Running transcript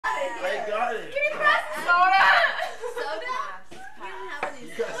got it. Give me the rest. Soda. Soda? We didn't have any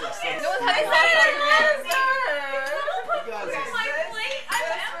You guys are soda. No one's having soda. You guys are My plate. I'm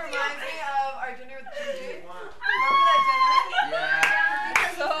This empty. reminds me of our dinner with Gigi. Remember that dinner?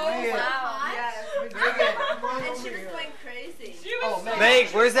 Yeah. So Hot? Yes. Megan, come on And over she was here. going crazy. She was so Meg,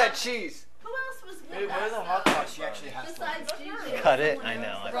 where's that cheese? Who else was with Hey, where's the us? hot pot? She actually has Besides Gigi. Cut it. Someone I know.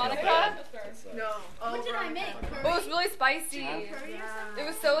 else. I feel Veronica? bad. No. What did I make? It was really spicy. Curry or something? It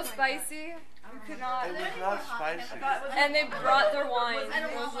was so spicy. We could not. It was not spicy. And they brought their wine. I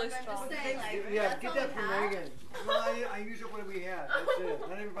don't It know was what really I'm strong. just saying, like, Yeah, that's get all that we for have. Megan. Well, I use up what we had. That's it.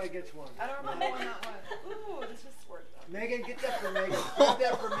 Not everybody gets one. I don't remember when that was. Ooh, this just worked though. Megan, get that for Megan. Get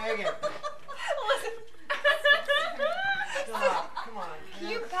that for Megan. Stop. Come on. Can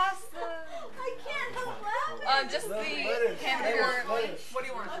you pass the I can't help laughing. just the Lettuce. hamburger Lettuce. What do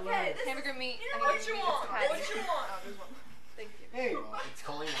you want? Okay, this hamburger meat? You know I what need you meat want? patty. What you Oh, there's one. Thank you. Hey, It's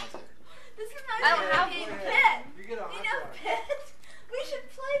Colleen wants it. This is my I don't have game, one. Pet. you get a You hot know, dog. Pet. We should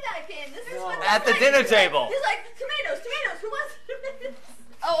play that game. This is No. what At the like. dinner table. He's like, tomatoes, tomatoes. Who wants tomatoes?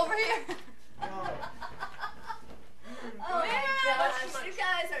 Oh, over here. No. Oh my gosh, you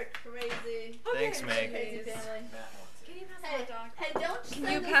guys are crazy. Thanks, Meg. Crazy family. Matt wants it. Can you pass Hey, hey, don't Can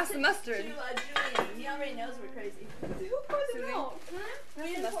send you this pass to, the mustard? to Julian. He already knows we're crazy. Who poured the milk? We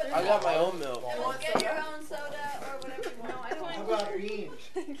didn't pour the I got my milk. own milk. And we'll get your own soda or whatever you want. No, I don't How want about beans?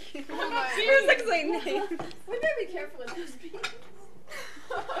 Yours looks like name. We better be careful with those beans.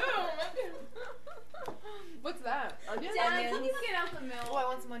 What's that? Onions? Dad, can you get out the milk? Oh, I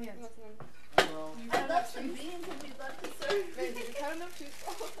want some onions. Well, I'd love some beans if you'd love to serve. Wait, did you cut enough too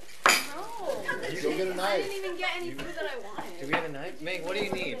small? No. You go get a I knife. didn't even get any food that I wanted. Do we have a knife? Meg, what do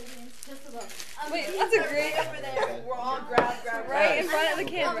you need? Just about. Wait, beans that's a are great- right over there. We're all grab. Right in front of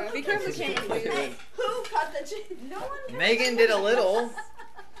the camera. Be careful of the Hey, camera. hey, who cut the cheese? No one cut Megan the did a little.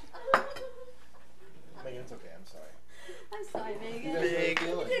 Megan, it's okay. I'm sorry. I'm sorry, Megan. Meg.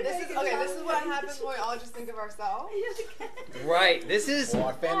 This is okay. This is what happens when we all just think of ourselves. Right. This is Well,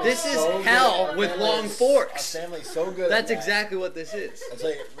 our family's this is so hell good. with Our long family's- forks. Our family's so good. That's at that. exactly what this is. I'll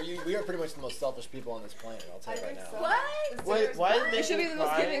tell you, we are pretty much the most selfish people on this planet. I'll tell I you right think now. so. What? Wait, why did It Megan should be the most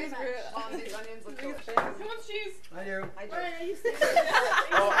cry? giving spirit. These onions look delicious. Who wants cheese? I do. I do. Ryan, are you serious?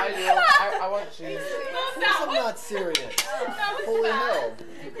 Oh, I do. I want cheese. No, Of course I'm not serious. Holy hell.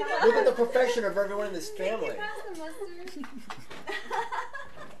 Look at the perfection of everyone in this family. Pass the mustard.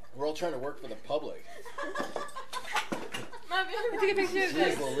 We're all trying to work for the public. Take a picture of Jeez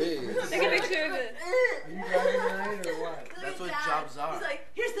this. Louise. Take a picture of it. Are you driving tonight or what? That's what Dad, jobs are. He's like,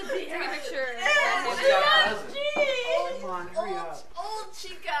 here's the beer. Take a picture. What job does it? Cheese. Come on, hurry up. Old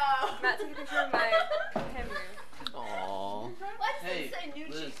Chico. Matt, take a picture of my hamburger. Aww. Why does Hey, it say new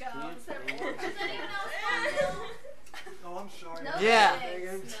Liz, Chico can you- instead of old? Does anyone else want Oh, I'm sorry. no? Yeah.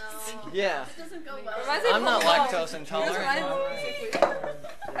 Thanks. No. Yeah. This doesn't go well. Reminds me of I'm not Home Alone. lactose intolerant.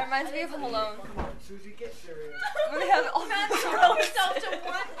 It reminds me of Home Alone. Come on, Susie, get serious. When they have all Throw himself to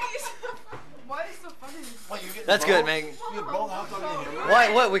one piece. Why is it so funny? What, you get That's both? good, Megan. You get both hot dog and hamburger?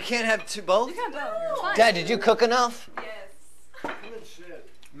 Why? What? We can't have two both? You can both. Dad, did you cook enough? Yes. Good shit.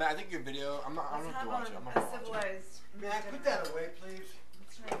 Matt, I think your video. I don't have to watch it. I'm not gonna watch it. civilized. Matt, put that away, please.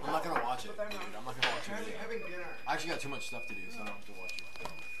 I'm not gonna watch it. Dude. I'm not gonna watch your video. Having dinner. I actually got too much stuff to do, so I don't have to watch your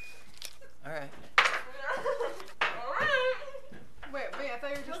film. All right. Wait, I thought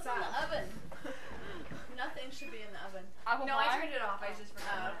you were What's just in the sad. oven? Nothing should be in the oven. Apple No, pie? I turned it off. I just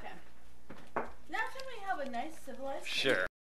forgot. Oh, okay. Now can we have a nice civilized? Sure.